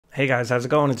Hey guys, how's it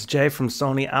going? It's Jay from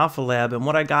Sony Alpha Lab, and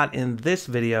what I got in this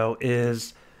video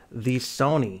is the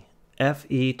Sony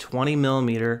FE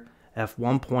 20mm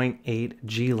f1.8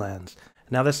 G lens.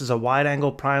 Now this is a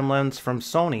wide-angle prime lens from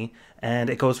Sony, and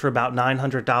it goes for about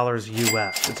 $900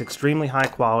 US. It's extremely high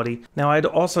quality. Now I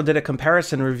also did a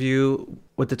comparison review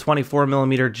with the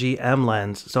 24mm GM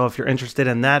lens, so if you're interested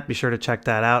in that, be sure to check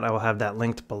that out. I will have that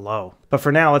linked below. But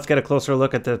for now, let's get a closer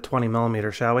look at the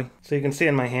 20mm, shall we? So you can see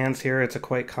in my hands here, it's a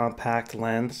quite compact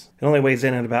lens. It only weighs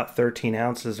in at about 13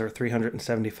 ounces or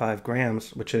 375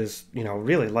 grams, which is,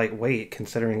 really lightweight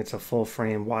considering it's a full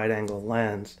frame wide angle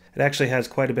lens. It actually has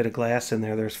quite a bit of glass in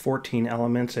there. There's 14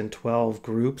 elements in 12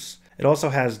 groups. It also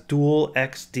has dual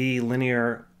XD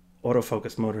linear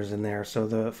autofocus motors in there, so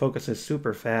the focus is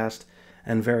super fast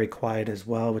and very quiet as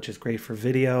well, which is great for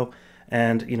video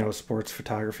and, sports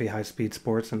photography, high-speed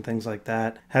sports and things like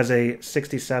that. Has a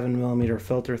 67mm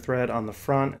filter thread on the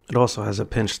front. It also has a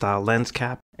pinch style lens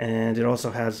cap, and it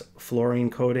also has fluorine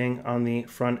coating on the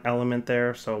front element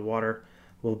there, so water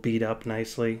will bead up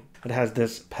nicely. It has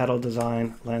this pedal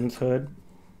design lens hood,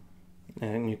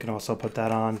 and you can also put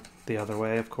that on the other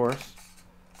way, of course,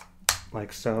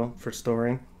 like so, for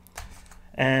storing.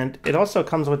 And it also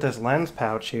comes with this lens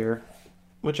pouch here,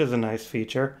 which is a nice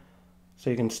feature. So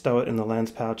you can stow it in the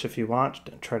lens pouch if you want,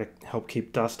 to try to help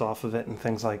keep dust off of it and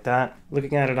things like that.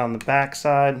 Looking at it on the back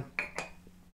side,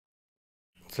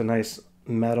 it's a nice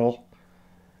metal.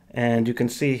 And you can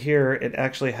see here, it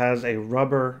actually has a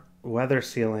rubber weather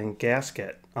sealing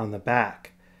gasket on the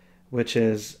back, which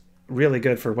is really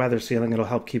good for weather sealing. It'll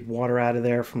help keep water out of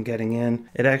there from getting in.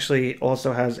 It actually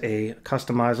also has a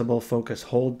customizable focus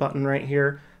hold button right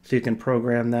here, so you can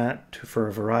program that for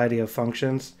a variety of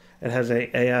functions. It has a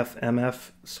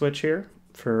AF/MF switch here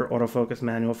for autofocus,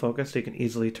 manual focus, so you can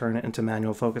easily turn it into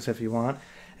manual focus if you want.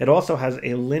 It also has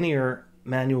a linear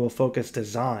manual focus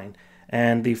design,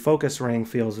 and the focus ring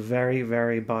feels very,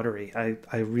 very buttery.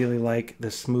 I really like the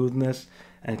smoothness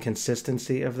and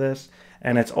consistency of this,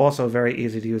 and it's also very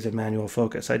easy to use in manual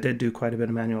focus. I did do quite a bit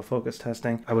of manual focus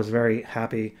testing. I was very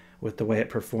happy with the way it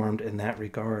performed in that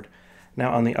regard.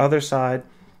 Now on the other side,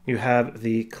 you have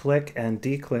the click and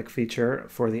declick feature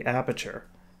for the aperture.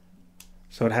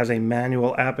 So it has a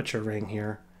manual aperture ring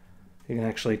here. You can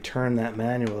actually turn that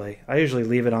manually. I usually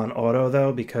leave it on auto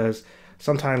though, because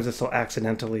sometimes this will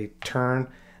accidentally turn,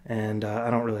 and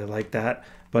I don't really like that.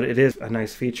 But it is a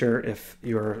nice feature if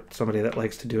you're somebody that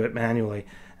likes to do it manually.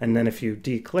 And then if you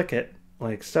declick it,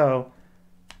 like so,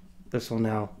 this will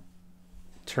now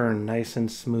turn nice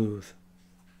and smooth,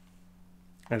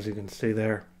 as you can see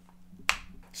there.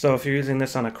 So if you're using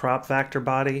this on a crop factor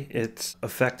body, its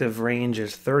effective range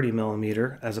is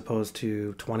 30mm as opposed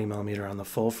to 20mm on the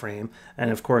full frame. And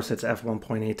of course it's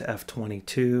f1.8 to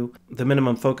f22. The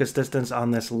minimum focus distance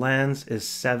on this lens is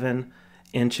 7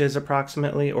 inches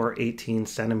approximately, or 18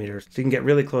 centimeters. So you can get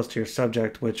really close to your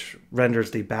subject, which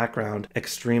renders the background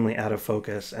extremely out of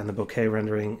focus, and the bokeh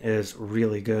rendering is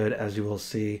really good, as you will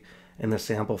see in the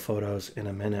sample photos in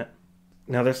a minute.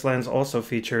 Now this lens also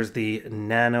features the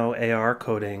nano AR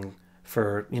coating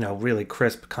for, really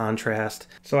crisp contrast.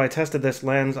 So I tested this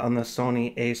lens on the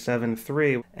Sony a7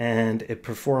 III and it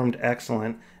performed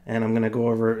excellent, and I'm going to go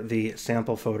over the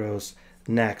sample photos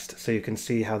next so you can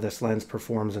see how this lens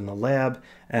performs in the lab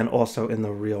and also in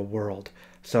the real world.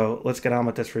 So let's get on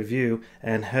with this review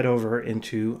and head over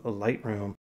into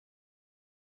Lightroom.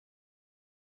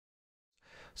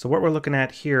 So what we're looking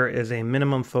at here is a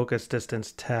minimum focus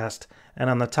distance test, and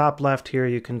on the top left here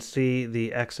you can see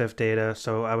the EXIF data.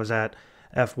 So I was at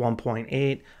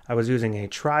f1.8, I was using a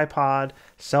tripod,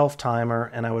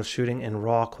 self-timer, and I was shooting in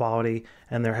raw quality,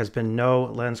 and there has been no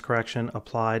lens correction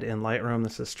applied in Lightroom.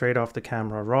 This is straight off the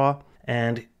camera raw.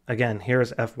 And again,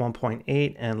 here's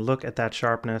f1.8, and look at that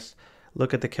sharpness.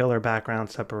 Look at the killer background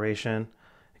separation.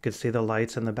 You can see the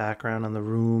lights in the background on the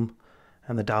room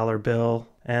and the dollar bill.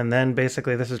 And then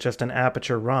basically this is just an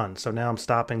aperture run. So now I'm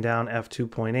stopping down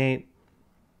f2.8,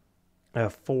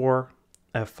 f4,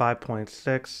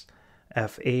 f5.6,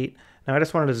 f8. Now I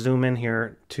just wanted to zoom in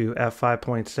here to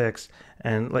f5.6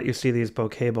 and let you see these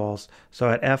bokeh balls. So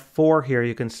at f4 here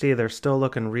you can see they're still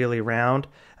looking really round.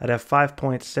 At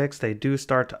f5.6 they do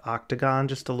start to octagon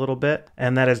just a little bit,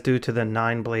 and that is due to the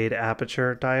 9-blade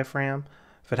aperture diaphragm.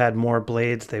 If it had more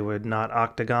blades they would not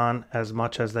octagon as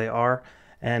much as they are.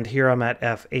 And here I'm at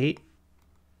f8,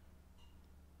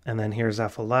 and then here's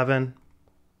f11,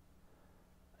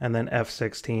 and then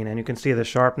f16, and you can see the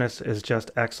sharpness is just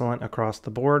excellent across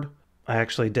the board. I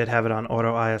actually did have it on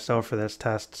auto ISO for this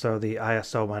test, so the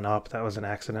ISO went up. That was an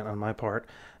accident on my part.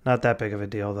 Not that big of a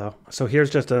deal though. So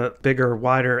here's just a bigger,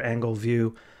 wider angle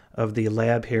view of the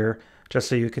lab here, just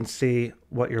so you can see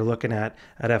what you're looking at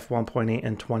f1.8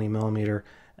 and 20 millimeter.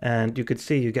 And you could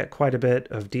see you get quite a bit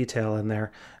of detail in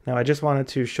there. Now I just wanted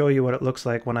to show you what it looks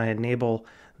like when I enable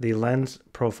the lens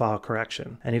profile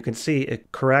correction. And you can see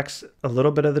it corrects a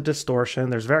little bit of the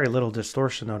distortion. There's very little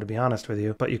distortion though, to be honest with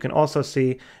you. But you can also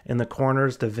see in the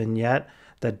corners the vignette,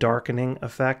 the darkening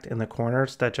effect in the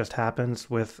corners that just happens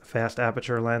with fast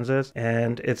aperture lenses.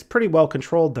 And it's pretty well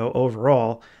controlled though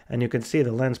overall. And you can see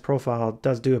the lens profile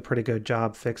does do a pretty good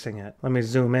job fixing it. Let me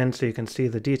zoom in so you can see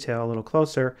the detail a little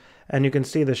closer. And you can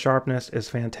see the sharpness is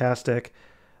fantastic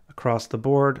across the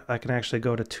board. I can actually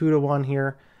go to 2:1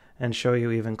 here and show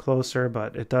you even closer,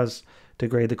 but it does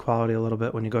degrade the quality a little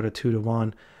bit when you go to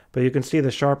 2:1. But you can see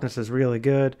the sharpness is really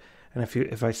good. And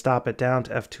if I stop it down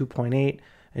to f2.8,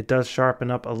 it does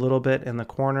sharpen up a little bit in the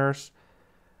corners.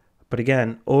 But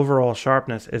again, overall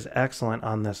sharpness is excellent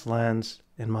on this lens,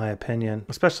 in my opinion,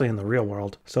 especially in the real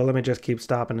world. So let me just keep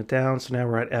stopping it down. So now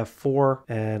we're at f4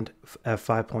 and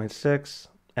f5.6,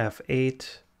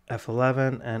 f8,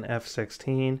 f11, and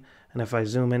f16. And if I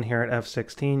zoom in here at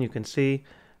f16, you can see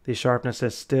the sharpness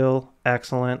is still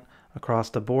excellent across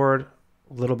the board.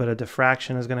 A little bit of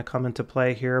diffraction is going to come into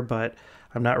play here, but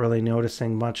I'm not really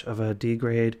noticing much of a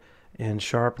degrade in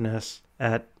sharpness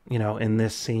at, in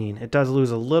this scene. It does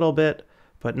lose a little bit,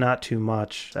 but not too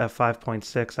much.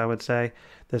 F5.6, I would say.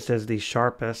 This is the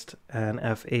sharpest, and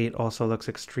F8 also looks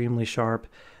extremely sharp.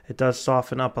 It does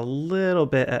soften up a little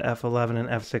bit at F11 and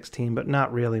F16, but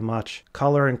not really much.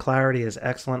 Color and clarity is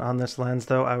excellent on this lens,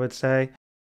 though, I would say.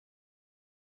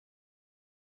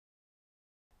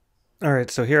 All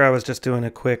right, so here I was just doing a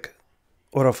quick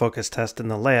autofocus test in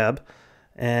the lab,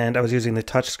 and I was using the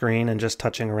touch screen and just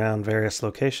touching around various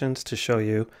locations to show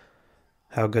you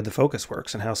how good the focus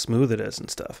works and how smooth it is and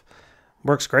stuff.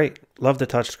 Works great. Love the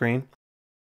touch screen.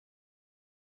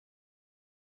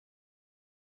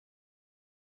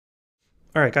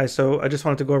 All right, guys, so I just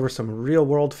wanted to go over some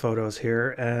real-world photos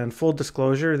here, and full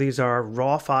disclosure, these are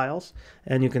RAW files,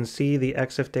 and you can see the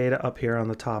EXIF data up here on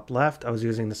the top left. I was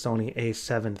using the Sony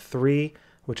a7 III,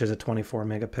 which is a 24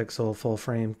 megapixel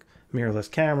full-frame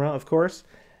mirrorless camera, of course,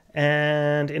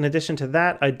 and in addition to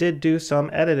that, I did do some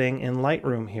editing in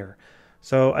Lightroom here.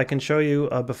 So I can show you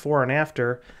a before and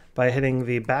after by hitting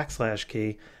the backslash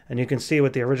key, and you can see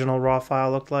what the original RAW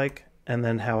file looked like, and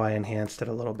then how I enhanced it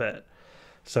a little bit.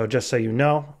 So just so you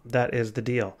know, that is the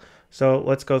deal. So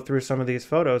let's go through some of these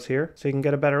photos here so you can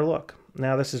get a better look.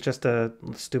 Now this is just a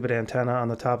stupid antenna on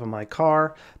the top of my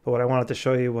car, but what I wanted to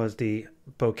show you was the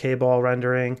bokeh ball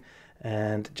rendering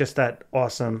and just that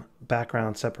awesome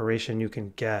background separation you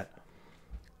can get.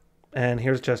 And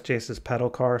here's just Jace's pedal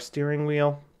car steering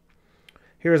wheel.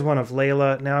 Here's one of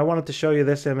Layla. Now I wanted to show you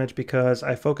this image because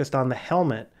I focused on the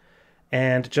helmet.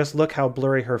 And just look how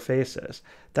blurry her face is.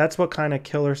 That's what kind of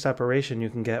killer separation you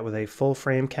can get with a full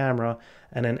frame camera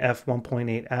and an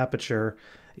f1.8 aperture,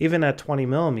 even at 20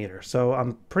 millimeters. So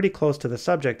I'm pretty close to the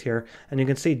subject here, and you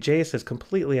can see Jace is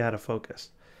completely out of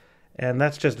focus. And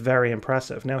that's just very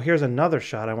impressive. Now here's another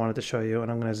shot I wanted to show you, and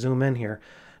I'm going to zoom in here.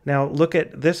 Now look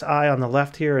at this eye on the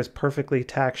left here is perfectly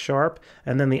tack sharp,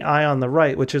 and then the eye on the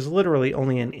right, which is literally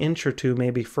only an inch or two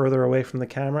maybe further away from the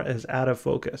camera, is out of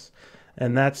focus.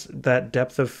 And that's that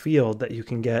depth of field that you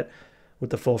can get with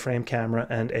the full frame camera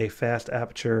and a fast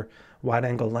aperture wide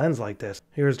angle lens like this.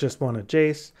 Here's just one of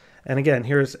Jace. And again,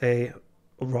 here's a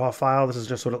raw file. This is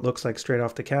just what it looks like straight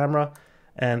off the camera.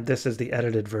 And this is the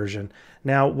edited version.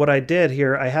 Now, what I did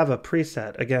here, I have a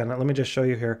preset. Again, let me just show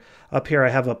you here. Up here, I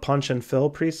have a punch and fill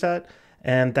preset.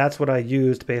 And that's what I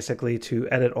used basically to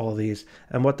edit all these.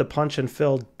 And what the punch and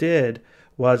fill did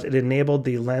was it enabled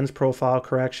the lens profile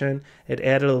correction. It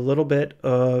added a little bit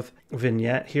of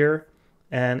vignette here,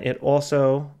 and it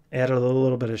also added a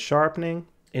little bit of sharpening.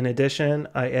 In addition,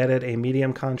 I added a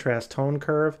medium contrast tone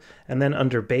curve, and then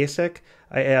under basic,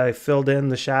 I filled in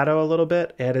the shadow a little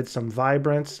bit, added some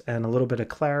vibrance and a little bit of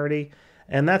clarity,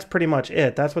 and that's pretty much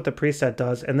it. That's what the preset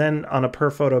does. And then on a per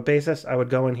photo basis, I would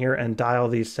go in here and dial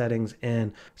these settings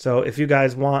in. So if you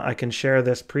guys want, I can share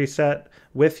this preset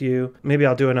with you. Maybe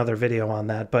I'll do another video on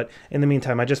that. But in the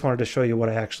meantime, I just wanted to show you what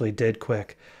I actually did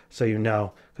quick so you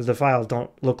know, because the files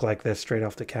don't look like this straight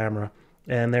off the camera.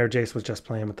 And there Jace was just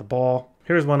playing with the ball.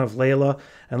 Here's one of Layla,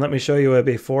 and let me show you a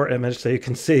before image so you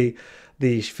can see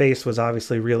the face was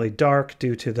obviously really dark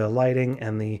due to the lighting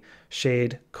and the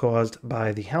shade caused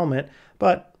by the helmet,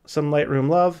 but some Lightroom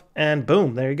love, and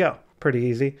boom, there you go. Pretty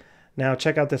easy. Now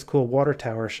check out this cool water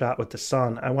tower shot with the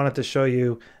sun. I wanted to show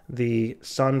you the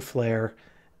sun flare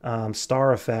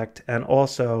star effect and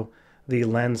also the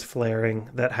lens flaring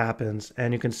that happens.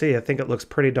 And you can see, I think it looks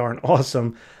pretty darn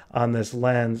awesome on this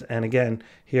lens. And again,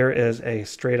 here is a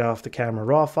straight off the camera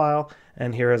raw file,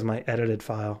 and here is my edited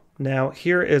file. Now,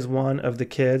 here is one of the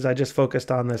kids. I just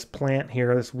focused on this plant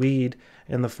here, this weed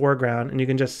in the foreground, and you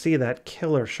can just see that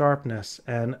killer sharpness,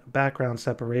 and background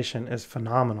separation is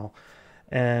phenomenal.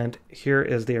 And here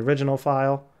is the original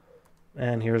file,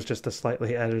 and here's just a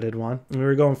slightly edited one. And we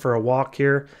were going for a walk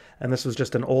here, and this was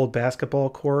just an old basketball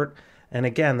court. And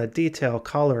again, the detail,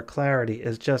 color, clarity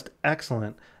is just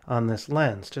excellent on this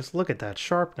lens. Just look at that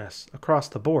sharpness across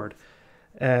the board.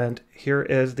 And here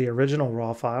is the original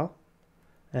raw file,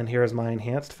 and here is my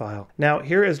enhanced file. Now,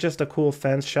 here is just a cool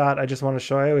fence shot. I just want to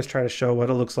show, I always try to show what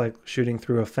it looks like shooting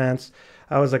through a fence.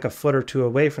 I was like a foot or two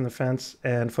away from the fence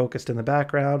and focused in the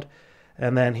background.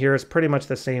 And then here is pretty much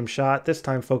the same shot, this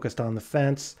time focused on the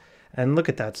fence. And look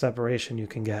at that separation you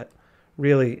can get.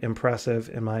 Really impressive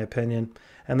in my opinion.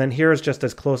 And then here's just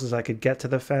as close as I could get to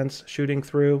the fence shooting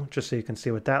through, just so you can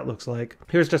see what that looks like.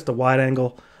 Here's just a wide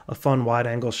angle, a fun wide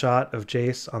angle shot of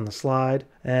Jace on the slide.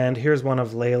 And here's one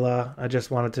of Layla. I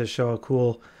just wanted to show a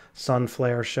cool sun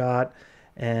flare shot,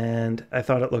 and I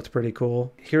thought it looked pretty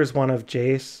cool. Here's one of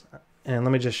Jace, and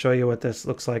let me just show you what this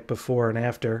looks like before and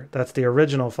after. That's the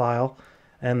original file,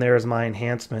 and there's my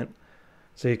enhancement.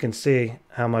 So you can see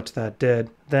how much that did.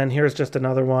 Then here's just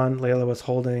another one. Layla was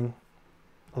holding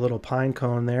a little pine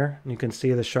cone there. And you can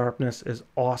see the sharpness is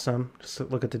awesome. Just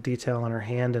look at the detail on her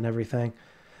hand and everything.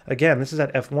 Again, this is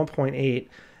at f1.8,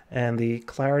 and the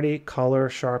clarity, color,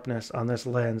 sharpness on this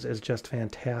lens is just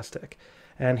fantastic.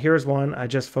 And here's one. I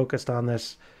just focused on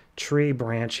this tree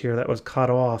branch here that was cut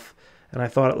off, and I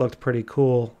thought it looked pretty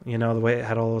cool, you know, the way it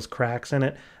had all those cracks in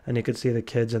it, and you could see the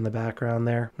kids in the background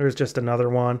there. There's just another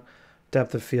one.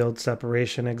 Depth of field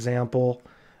separation example,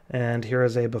 and here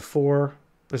is a before.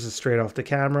 This is straight off the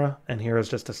camera, and here is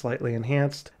just a slightly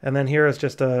enhanced, and then here is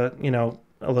just a, you know,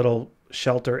 a little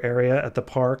shelter area at the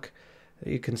park that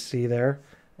you can see there.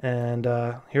 And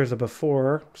here's a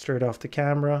before straight off the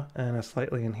camera and a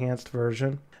slightly enhanced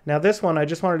version. Now this one, I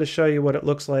just wanted to show you what it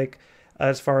looks like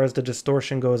as far as the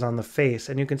distortion goes on the face,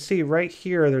 and you can see right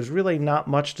here there's really not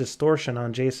much distortion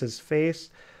on Jace's face.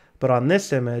 But on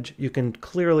this image, you can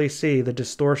clearly see the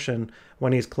distortion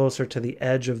when he's closer to the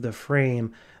edge of the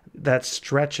frame. That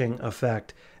stretching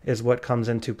effect is what comes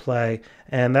into play.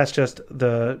 And that's just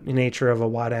the nature of a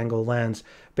wide angle lens.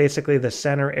 Basically, the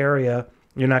center area,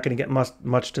 you're not going to get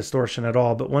much distortion at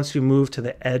all. But once you move to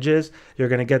the edges, you're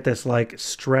going to get this like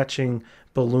stretching,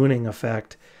 ballooning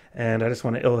effect. And I just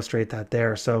want to illustrate that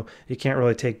there. So you can't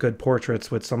really take good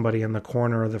portraits with somebody in the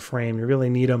corner of the frame. You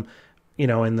really need them, you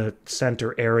know, in the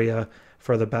center area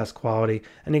for the best quality.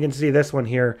 And you can see this one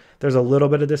here, there's a little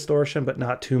bit of distortion, but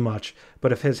not too much.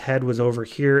 But if his head was over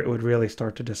here, it would really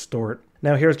start to distort.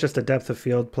 Now here's just a depth of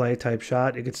field play type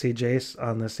shot. You can see Jace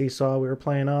on the seesaw we were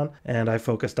playing on, and I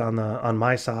focused on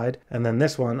my side. And then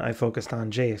this one, I focused on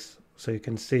Jace. So you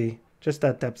can see just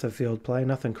that depth of field play,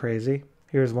 nothing crazy.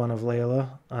 Here's one of Layla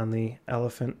on the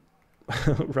elephant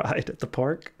ride at the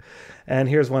park. And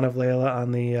here's one of Layla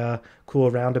on the cool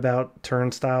roundabout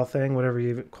turnstile thing, whatever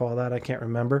you call that, I can't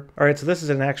remember. All right, so this is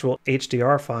an actual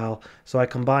HDR file. So I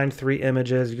combined 3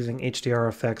 images using HDR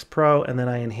Effects Pro, and then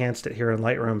I enhanced it here in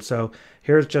Lightroom. So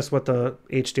here's just what the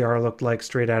HDR looked like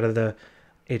straight out of the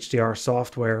HDR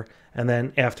software. And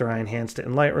then after I enhanced it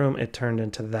in Lightroom, it turned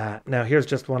into that. Now here's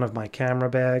just one of my camera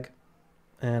bag,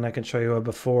 and I can show you a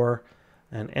before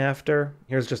and after.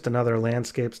 Here's just another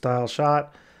landscape style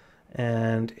shot,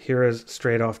 and here is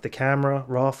straight off the camera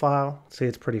raw file. See,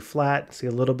 it's pretty flat, see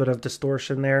a little bit of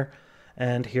distortion there.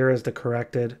 And here is the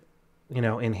corrected, you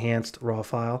know, enhanced raw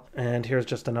file. And here's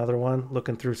just another one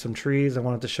looking through some trees. I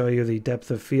wanted to show you the depth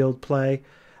of field play.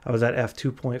 I was at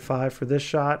f2.5 for this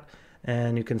shot,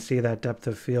 and you can see that depth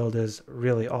of field is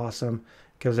really awesome.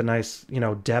 Gives a nice, you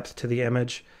know, depth to the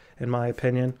image in my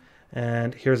opinion.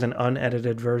 And here's an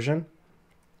unedited version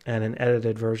and an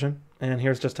edited version. And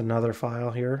here's just another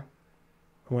file here.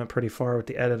 I went pretty far with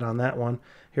the edit on that one.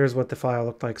 Here's what the file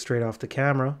looked like straight off the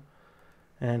camera.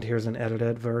 And here's an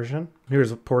edited version.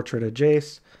 Here's a portrait of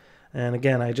Jace. And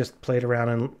again, I just played around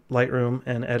in Lightroom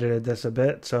and edited this a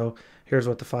bit. So here's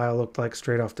what the file looked like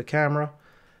straight off the camera.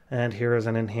 And here is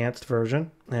an enhanced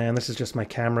version. And this is just my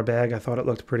camera bag. I thought it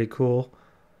looked pretty cool.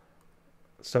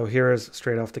 So here is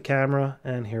straight off the camera,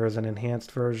 and here is an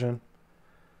enhanced version.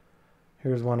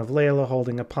 Here's one of Layla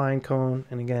holding a pine cone,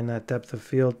 and again, that depth of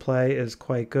field play is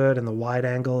quite good, and the wide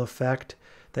angle effect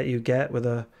that you get with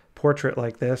a portrait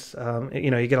like this,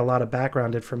 you know, you get a lot of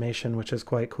background information, which is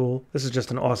quite cool. This is just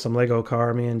an awesome Lego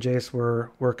car me and Jace were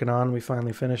working on. We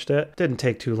finally finished it. Didn't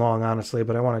take too long, honestly,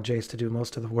 but I wanted Jace to do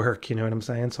most of the work, you know what I'm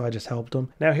saying? So I just helped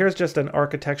him. Now here's just an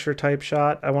architecture type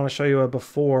shot. I want to show you a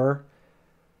before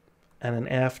and an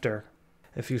after.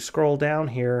 If you scroll down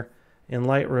here in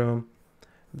Lightroom,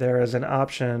 there is an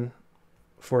option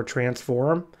for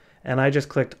transform, and I just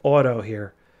clicked auto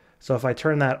here. So if I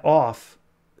turn that off,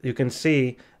 you can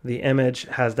see the image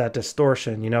has that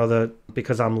distortion, you know,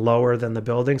 because I'm lower than the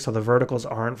building, so the verticals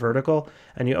aren't vertical.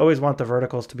 And you always want the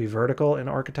verticals to be vertical in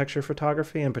architecture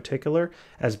photography in particular,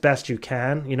 as best you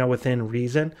can, you know, within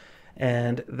reason.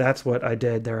 And that's what I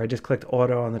did there. I just clicked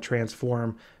auto on the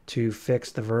transform to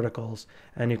fix the verticals.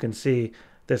 And you can see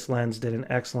this lens did an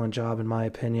excellent job in my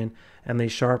opinion. And the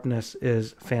sharpness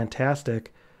is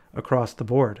fantastic across the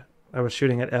board. I was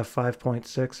shooting at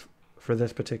f5.6 for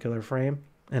this particular frame.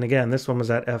 And again, this one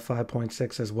was at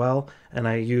f5.6 as well. And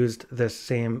I used this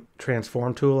same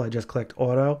transform tool. I just clicked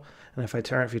auto. And if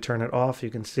you turn it off, you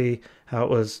can see how it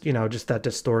was, you know, just that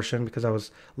distortion because I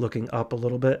was looking up a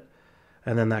little bit.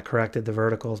 And then that corrected the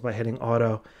verticals by hitting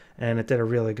auto. And it did a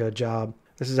really good job.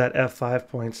 This is at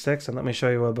f5.6, and let me show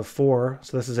you a before.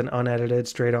 So this is an unedited,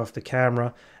 straight off the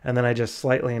camera. And then I just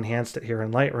slightly enhanced it here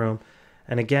in Lightroom.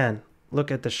 And again, look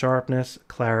at the sharpness,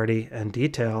 clarity, and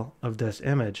detail of this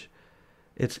image.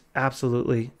 It's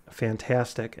absolutely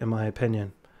fantastic in my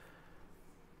opinion.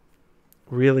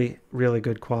 Really, really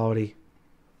good quality.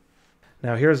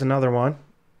 Now here's another one.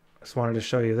 Just wanted to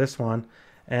show you this one.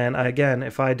 And again,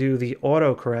 if I do the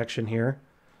auto correction here,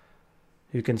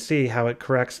 you can see how it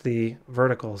corrects the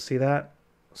verticals. See that?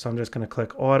 So I'm just going to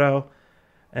click auto,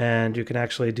 and you can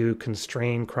actually do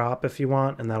constrain crop if you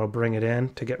want, and that'll bring it in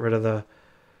to get rid of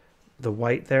the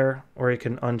white there, or you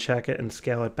can uncheck it and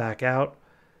scale it back out.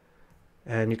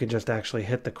 And you can just actually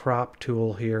hit the crop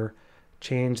tool here,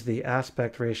 change the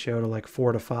aspect ratio to like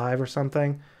 4:5 or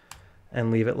something,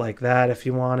 and leave it like that if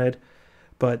you wanted.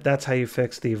 But that's how you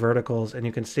fix the verticals, and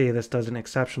you can see this does an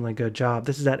exceptionally good job.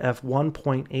 This is at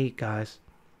f1.8, guys.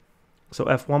 So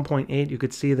f1.8, you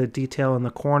could see the detail in the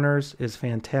corners is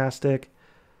fantastic.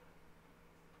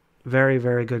 Very,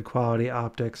 very good quality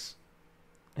optics,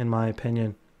 in my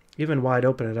opinion. Even wide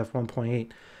open at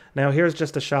f1.8. Now here's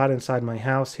just a shot inside my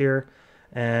house here,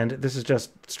 and this is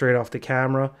just straight off the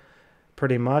camera,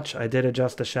 pretty much. I did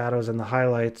adjust the shadows and the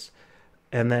highlights.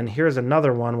 And then here's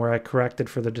another one where I corrected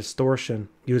for the distortion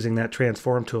using that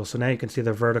transform tool. So now you can see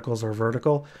the verticals are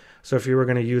vertical. So if you were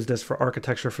going to use this for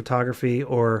architecture photography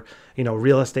or, you know,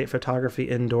 real estate photography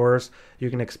indoors, you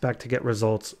can expect to get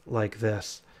results like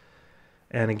this.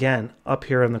 And again, up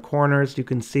here in the corners, you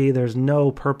can see there's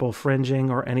no purple fringing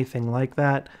or anything like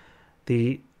that.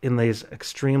 In these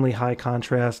extremely high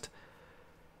contrast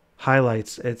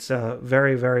highlights, it's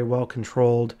very, very well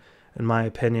controlled in my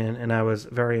opinion, and I was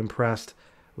very impressed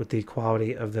with the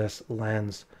quality of this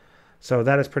lens. So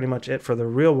that is pretty much it for the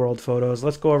real world photos.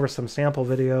 Let's go over some sample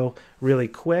video really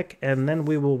quick, and then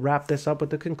we will wrap this up with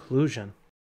the conclusion.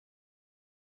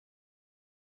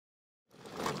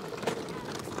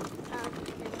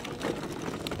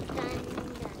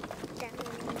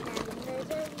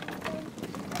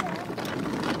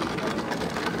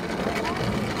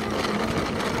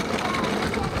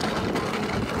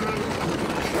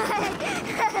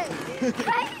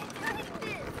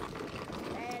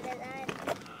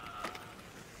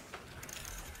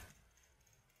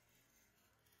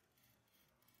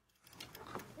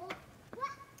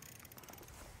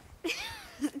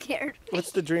 Scared.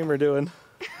 What's the dreamer doing?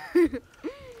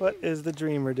 What is the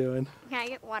dreamer doing? Can I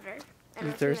get water?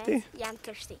 You thirsty? Yeah, I'm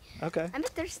thirsty. Okay. I'm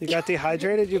thirsty. You got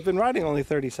dehydrated? You've been riding only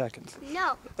 30 seconds.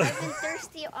 No, I've been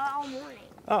thirsty all morning.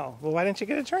 Oh, well, why didn't you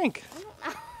get a drink?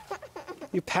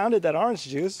 You pounded that orange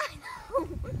juice. I know.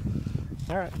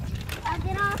 All right. I'll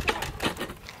get off it.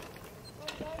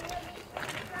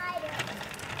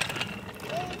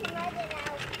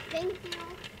 Thank you.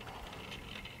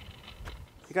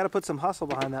 You got to put some hustle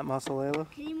behind that muscle, Layla.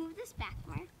 Can you move this back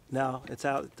more? No, it's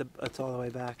out. It's all the way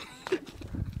back.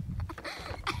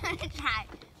 I'm gonna try.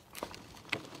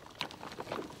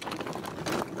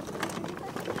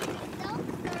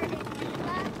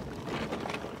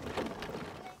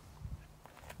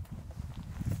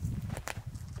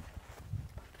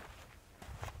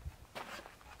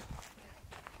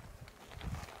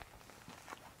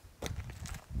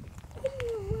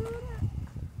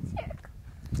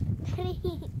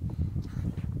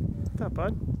 What's up,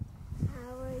 bud?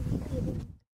 How are you getting?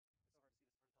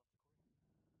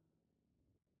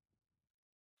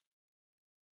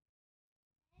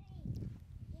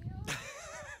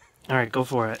 All right, go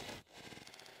for it.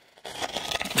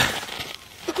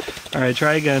 All right,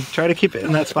 try again. Try to keep it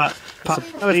in that spot. Pop.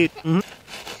 Mm-hmm.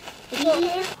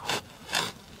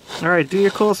 All right, do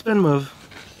your cool spin move.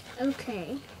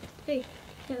 Okay. 3,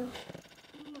 2.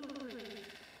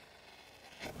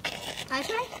 I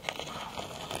try?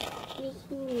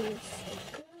 Making this.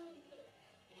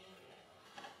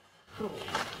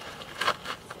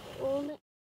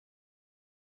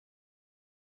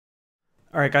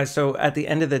 All right, guys, so at the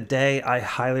end of the day, I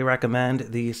highly recommend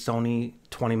the Sony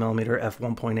 20mm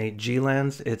f1.8 G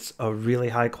lens. It's a really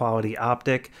high quality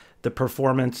optic. The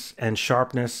performance and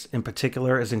sharpness in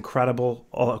particular is incredible,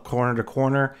 all corner to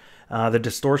corner. The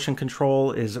distortion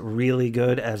control is really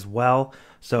good as well.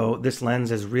 So this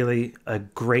lens is really a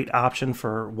great option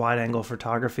for wide angle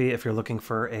photography if you're looking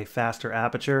for a faster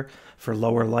aperture for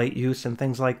lower light use and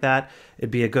things like that. It'd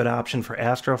be a good option for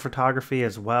astrophotography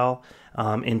as well,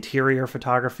 interior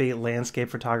photography, landscape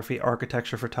photography,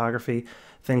 architecture photography,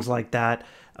 things like that.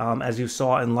 As you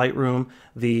saw in Lightroom,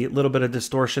 the little bit of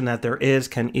distortion that there is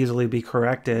can easily be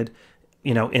corrected,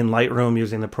 you know, in Lightroom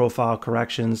using the profile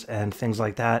corrections and things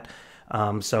like that.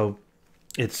 So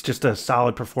it's just a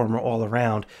solid performer all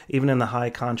around. Even in the high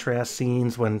contrast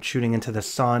scenes when shooting into the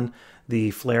sun,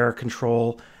 the flare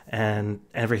control and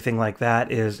everything like that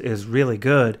is really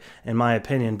good in my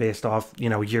opinion, based off, you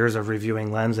know, years of reviewing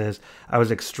lenses. I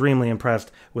was extremely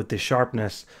impressed with the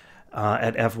sharpness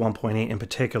at f1.8 in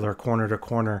particular, corner to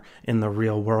corner in the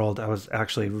real world. I was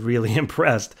actually really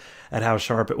impressed at how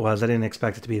sharp it was. I didn't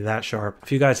expect it to be that sharp.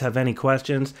 If you guys have any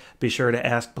questions, be sure to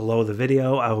ask below the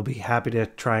video. I will be happy to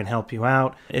try and help you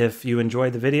out. If you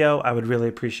enjoyed the video, I would really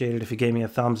appreciate it if you gave me a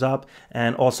thumbs up.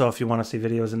 And also, if you want to see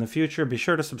videos in the future, be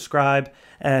sure to subscribe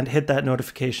and hit that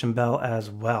notification bell as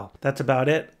well. That's about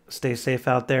it. Stay safe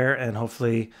out there, and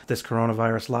hopefully this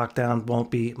coronavirus lockdown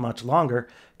won't be much longer,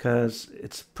 because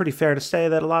it's pretty fair to say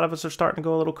that a lot of us are starting to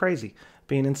go a little crazy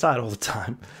being inside all the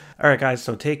time. All right, guys,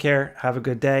 so take care, have a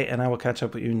good day, and I will catch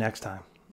up with you next time.